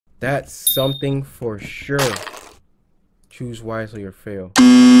That's something for sure. Choose wisely or fail.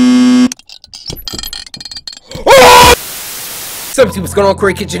 Oh! What's going on,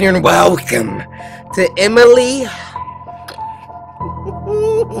 Corey Kitchen here, and welcome to Emily.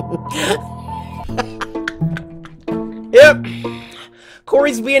 Yep,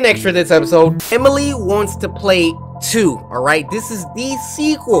 Corey's being extra this episode. Emily Wants to Play 2. Alright, this is the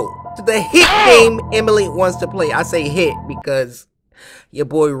sequel to the hit game Emily Wants to Play. I say hit because your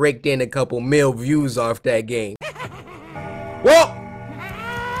boy raked in a couple mil views off that game. Well,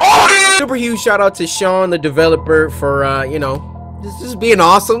 super huge shout out to Sean, the developer, for you know, just being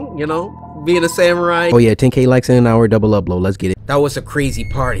awesome, you know, being a samurai. Oh yeah, 10K likes in an hour, double upload. Let's get it. That was a crazy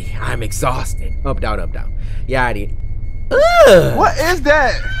party. I'm exhausted. Up, down, up, down. Yeah, I did. What is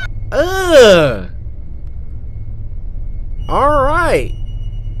that? All right.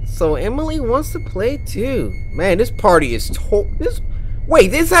 So Emily wants to play too. Man, this party is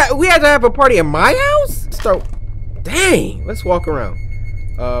Wait, we had to have a party in my house? Dang. Let's walk around.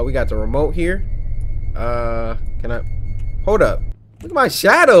 We got the remote here. Can I? Hold up. Look at my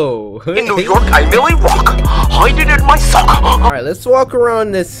shadow. In New York, I merely walk. Hide it in my sock. All right, let's walk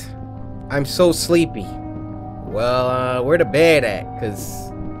around this. I'm so sleepy. Well, where the bed at?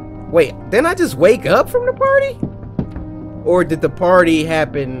 Cause, wait, didn't I just wake up from the party? Or did the party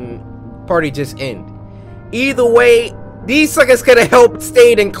just end? Either way, these suckers could have helped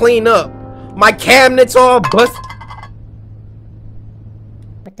stayed and clean up. My cabinets all bust.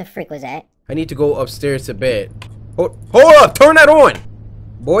 What the frick was that? I need to go upstairs to bed. Hold up, turn that on,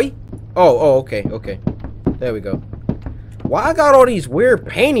 boy. Oh, okay. There we go. Why I got all these weird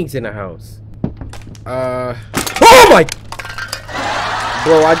paintings in the house? Oh my!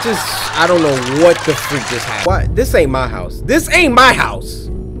 Bro, I don't know what the freak just happened. What? This ain't my house. This ain't my house.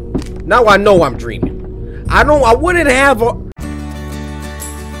 Now I know I'm dreaming. I wouldn't have a...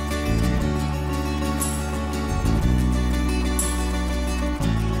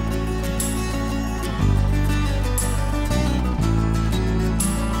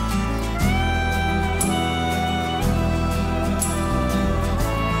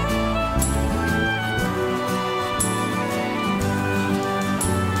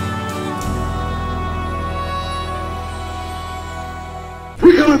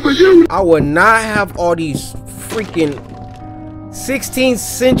 I would not have all these freaking 16th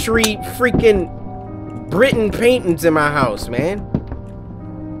century freaking Britain paintings in my house, man.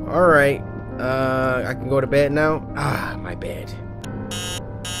 Alright. I can go to bed now. Ah, my bed.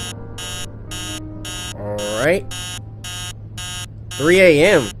 Alright. 3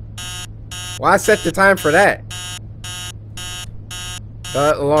 a.m. Why set the time for that?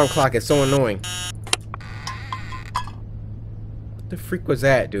 The alarm clock is so annoying. What the freak was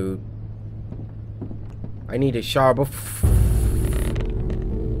that, dude? I need a shower before.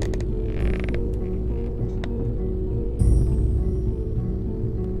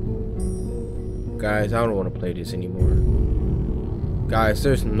 Guys, I don't want to play this anymore. Guys,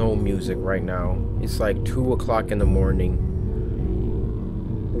 there's no music right now. It's like 2 o'clock in the morning.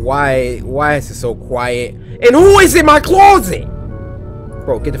 Why is it so quiet? And who is in my closet?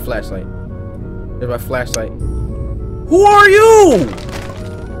 Bro, get the flashlight. There's my flashlight. Who are you?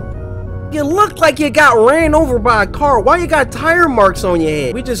 You look like you got ran over by a car. Why you got tire marks on your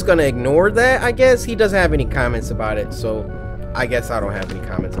head? We just gonna ignore that, I guess. He doesn't have any comments about it, so I guess I don't have any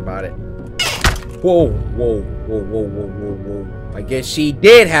comments about it. Whoa. I guess she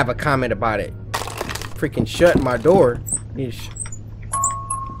did have a comment about it. Freaking shut my door.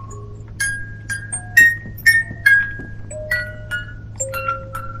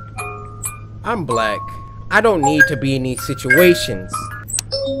 I'm black. I don't need to be in these situations.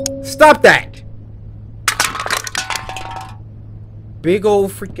 Stop that! Big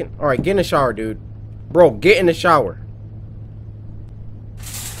old freaking... Alright, get in the shower, dude. Bro, get in the shower.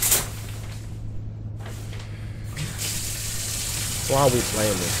 Why are we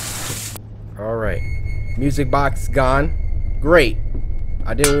playing this? Alright. Music box gone. Great.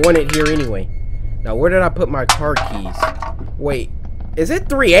 I didn't want it here anyway. Now, where did I put my car keys? Wait. Is it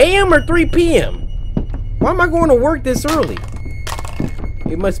 3 a.m. or 3 p.m.? Why am I going to work this early?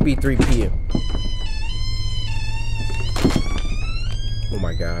 It must be 3 p.m. Oh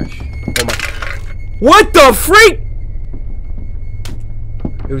my gosh. Oh my... What the freak?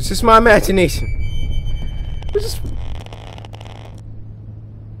 It was just my imagination. It was just...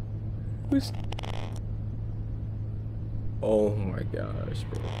 Oh my gosh,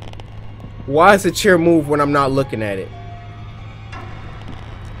 bro. Why does the chair move when I'm not looking at it?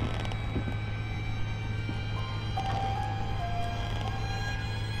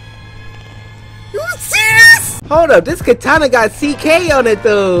 You see this? Hold up, this katana got CK on it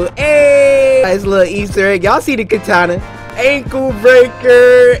though. Hey, nice little Easter egg. Y'all see the katana? Ankle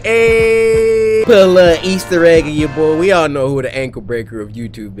breaker. Hey, put a little Easter egg in your boy. We all know who the ankle breaker of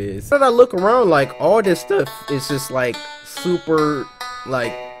YouTube is. But I look around, like all this stuff is just like super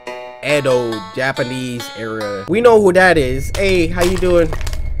like Edo Japanese era. We know who that is. Hey, how you doing,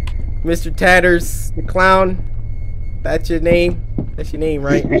 Mr. Tatters the clown? That's your name? That's your name,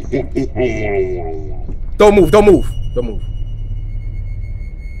 right? Don't move, don't move, don't move.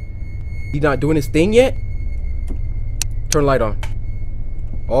 He not doing his thing yet? Turn the light on.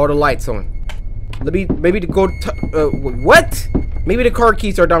 All the lights on. Let me, maybe to go what? Maybe the car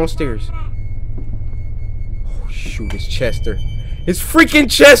keys are downstairs. Oh shoot, it's Chester. It's freaking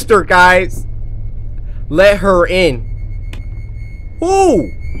Chester, guys. Let her in.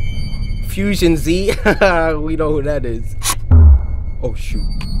 Ooh. Fusion Z. We know who that is. Oh shoot.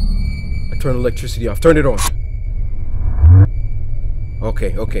 I turned the electricity off. Turn it on.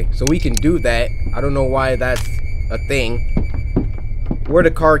 Okay, okay. So we can do that. I don't know why that's a thing. Where are the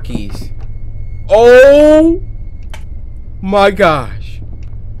car keys? Oh my gosh.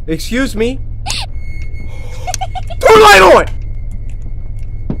 Excuse me. Turn the light on.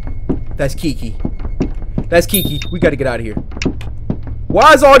 That's Kiki. That's Kiki. We gotta get out of here.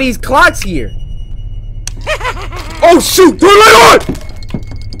 Why is all these clocks here? Oh shoot! Turn the light on!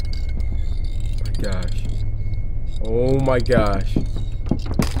 Oh my gosh.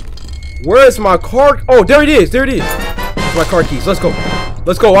 Where is my car? Oh, there it is. There it is. It's my car keys. Let's go.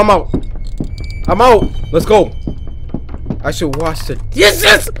 Let's go. I'm out. I'm out. Let's go. I should wash the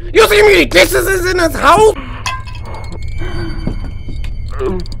dishes. You see me? Dishes is in this house.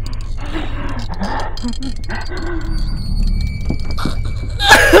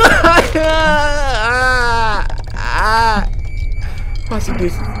 Wash the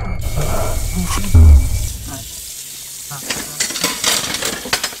dishes.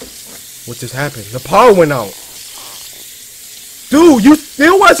 What just happened? The power went out. Dude, you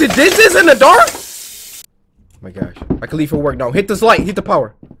still washing dishes in the dark? Oh my gosh. I can leave for work now. Hit this light. Hit the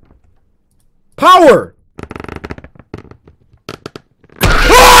power. Power!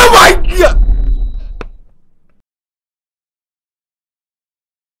 Oh my god!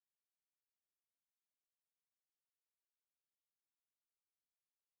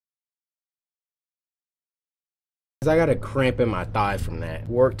 I got a cramp in my thigh from that.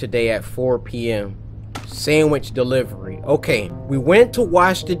 Work today at 4 p.m. Sandwich delivery. Okay, we went to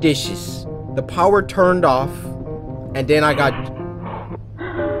wash the dishes. The power turned off. And then I got...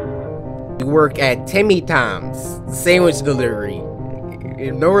 We work at Timmy Tom's. Sandwich delivery.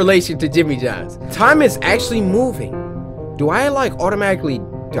 In no relation to Jimmy John's. Time is actually moving. Do I like automatically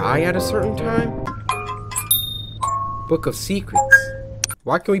die at a certain time? Book of Secrets.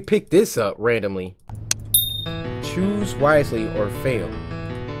 Why can we pick this up randomly? Choose wisely or fail.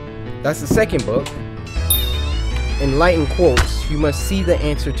 That's the second book. Enlighten quotes. You must see the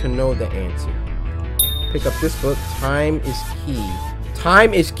answer to know the answer. Pick up this book. Time is key.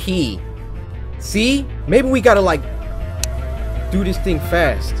 Time is key. See? Maybe we gotta like do this thing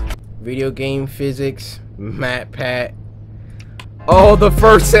fast. Video game physics. Matt Pat. Oh, the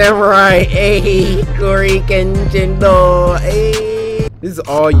first samurai. Hey, CORYXKENSHIN GEAR. Hey. This is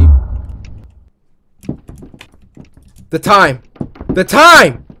all you. The time! The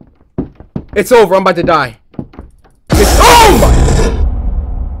time! It's over, I'm about to die. It's over!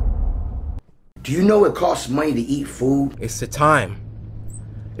 Do you know it costs money to eat food? It's the time.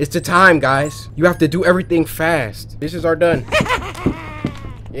 It's the time, guys. You have to do everything fast. Dishes are done.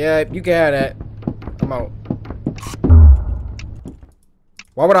 Yeah, you can have that. I'm out.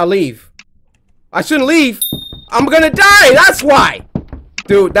 Why would I leave? I shouldn't leave. I'm gonna die, that's why!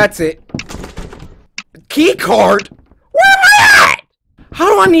 Dude, that's it. Key card? Where am I at? How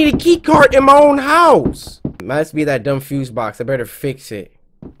do I need a key card in my own house? It must be that dumb fuse box. I better fix it.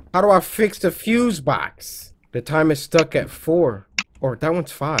 How do I fix the fuse box? The time is stuck at 4. Or that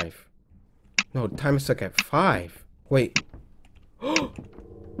one's 5. No, the time is stuck at 5. Wait. Oh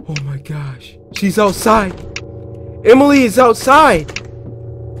my gosh. She's outside. Emily is outside.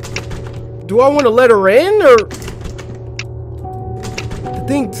 Do I want to let her in or? The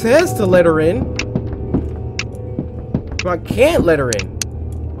thing says to let her in. I can't let her in.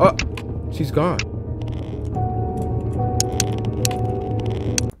 Oh, she's gone.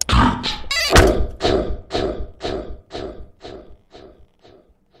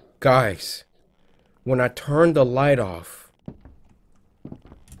 Guys, when I turned the light off,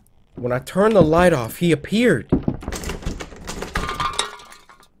 he appeared.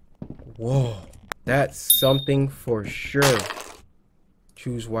 Whoa, that's something for sure.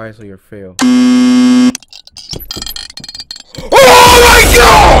 Choose wisely or fail. Oh my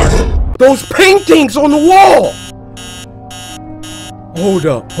god! Those paintings on the wall! Hold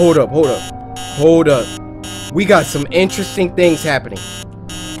up, hold up, hold up. Hold up. We got some interesting things happening.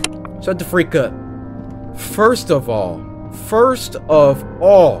 Shut the freak up. First of all, where's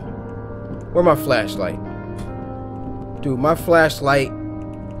my flashlight? Dude, my flashlight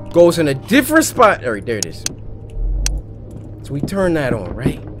goes in a different spot. Alright, there it is. So we turn that on,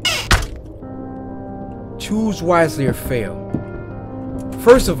 right? Choose wisely or fail.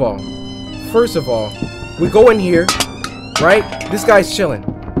 First of all, we go in here, right? This guy's chilling.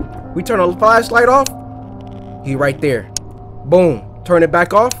 We turn the flashlight off. He right there. Boom. Turn it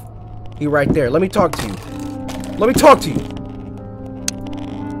back off. He right there. Let me talk to you. Let me talk to you.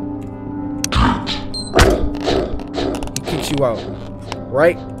 He kicks you out,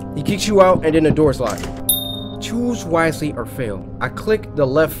 right? He kicks you out and then the door's locked. Choose wisely or fail. I clicked the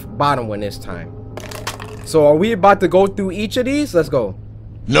left bottom one this time. So are we about to go through each of these? Let's go.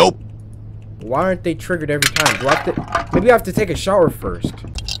 Nope. Why aren't they triggered every time? Do I have to, maybe I have to take a shower first.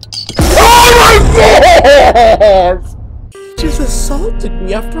 Oh my god! Just assaulted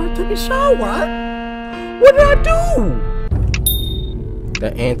me after I took a shower. What did I do?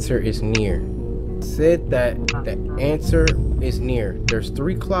 The answer is near. Said that the answer is near. There's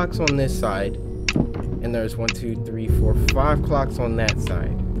 3 clocks on this side, and there's 1, 2, 3, 4, 5 clocks on that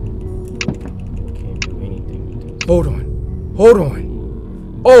side. Can't do anything with this. Hold on. Hold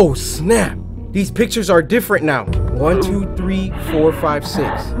on. Oh snap! These pictures are different now. 1, 2, 3, 4, 5, 6.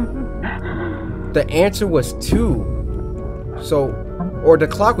 The answer was 2. So, or the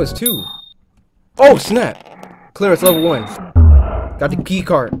clock was 2. Oh snap! Clearance level 1. Got the key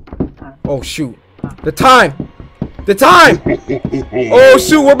card. Oh shoot! The time! The time! Oh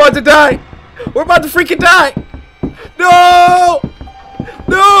shoot! We're about to die! We're about to freaking die! No!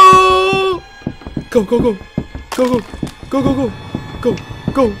 No! Go go go! Go go! Go go go! Go!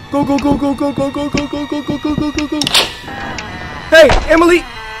 Go! Go go go go go go go go go go go go go go go! Hey, Emily!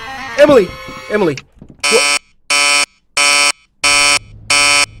 Emily! Emily! What?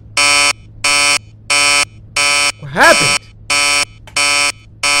 What happened?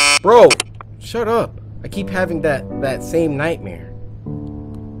 Bro, shut up. I keep having that same nightmare.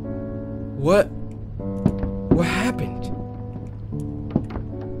 What happened?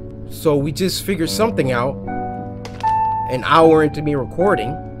 So we just figured something out an hour into me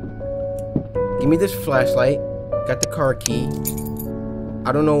recording. Give me this flashlight. Got the car key.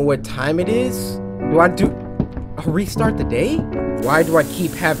 I don't know what time it is. Do I restart the day? Why do I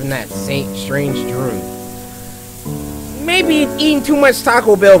keep having that same strange dream? Maybe it's eating too much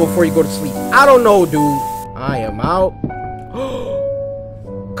Taco Bell before you go to sleep. I don't know, dude. I am out.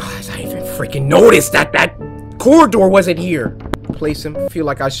 Guys, I even freaking noticed that corridor wasn't here. Place him. Feel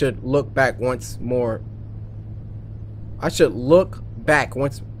like I should look back once more. I should look back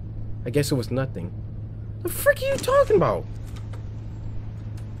once. I guess it was nothing. The frick are you talking about?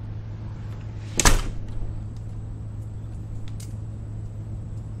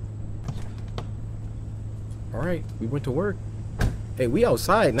 Alright, we went to work. Hey, we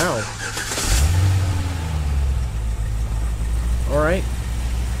outside now. Alright.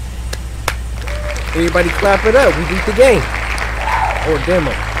 Everybody clap it up. We beat the game. Or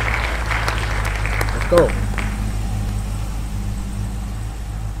demo. Let's go.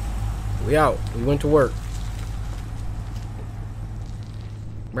 We out. We went to work.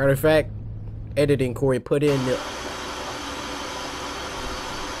 Matter of fact, editing, Corey, put in the...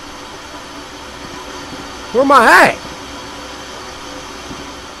 Where am I at?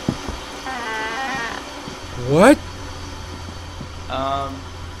 What?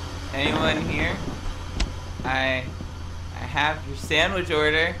 Anyone here? I have your sandwich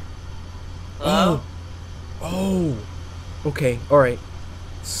order. Hello? Oh. Okay, alright.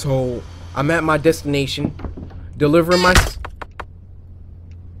 So, I'm at my destination. Delivering my...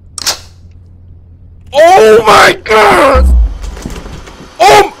 Oh my god!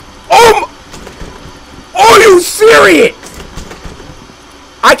 Are you serious?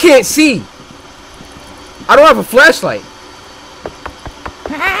 I can't see. I don't have a flashlight.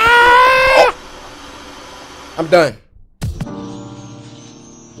 I'm done.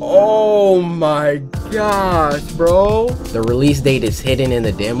 Oh my gosh, bro. The release date is hidden in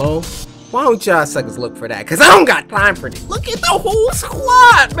the demo. Why don't y'all suckers look for that? Cause I don't got time for this. Look at the whole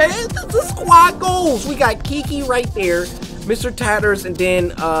squad, man. This is the squad goals. We got Kiki right there, Mr. Tatters, and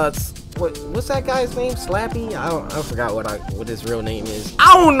then what's that guy's name? Slappy? I forgot what his real name is.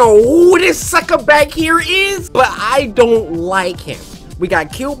 I don't know who this sucker back here is, but I don't like him. We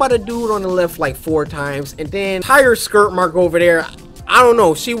got killed by the dude on the left like 4 times, and then tire skirt mark over there. I don't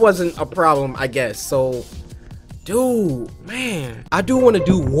know. She wasn't a problem, I guess. So Dude, man. I do want to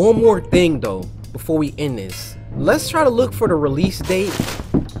do one more thing though before we end this. Let's try to look for the release date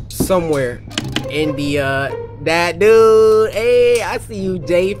somewhere in the that dude. Hey, I see you,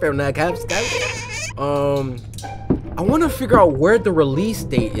 Jay from the Cub Scouts. I want to figure out where the release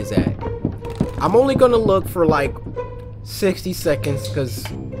date is at. I'm only gonna look for like 60 seconds because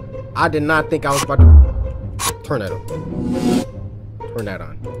I did not think I was about to turn that on. Turn that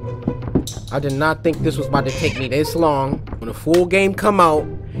on. I did not think this was about to take me this long. When the full game come out,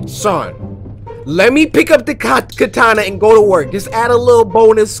 son, let me pick up the katana and go to work. Just add a little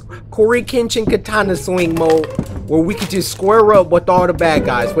bonus CORYXKENSHIN katana swing mode where we could just square up with all the bad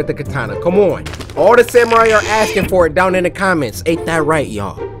guys with the katana. Come on. All the samurai are asking for it down in the comments. Ain't that right,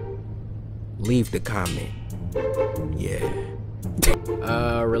 y'all? Leave the comment.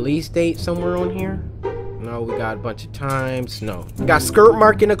 Yeah. Release date somewhere on here? No, we got a bunch of times. No. We got skirt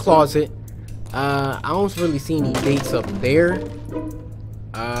mark in the closet. I don't really see any dates up there.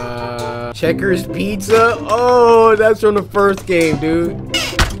 Checkers Pizza. Oh, that's from the first game, dude.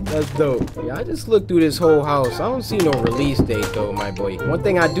 That's dope. Yeah, I just looked through this whole house. I don't see no release date though, my boy. One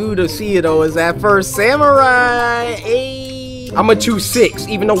thing I do to see it though is that first samurai. Hey, I'm gonna choose 6,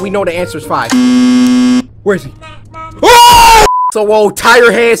 even though we know the answer is 5. Where is he? Oh! So old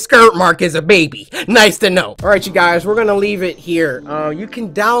tire head skirt mark is a baby. Nice to know. All right, you guys, we're gonna leave it here. You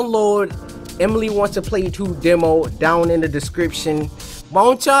can download Emily Wants to Play 2 demo down in the description. Why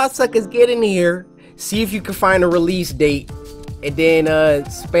don't y'all suckers get in here, see if you can find a release date, and then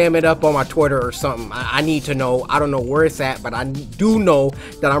spam it up on my Twitter or something. I need to know. I don't know where it's at, but I do know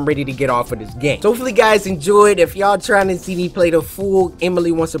that I'm ready to get off of this game. So hopefully you guys enjoyed. If y'all trying to see me play the full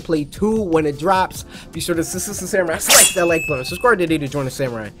Emily Wants to Play 2 when it drops, be sure to samurai, smash that like button, subscribe today to join the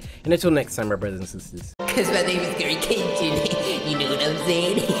samurai. And until next time, my brothers and sisters. Cause my name is CORYXKENSHIN. You know what I'm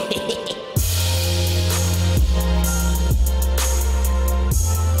saying?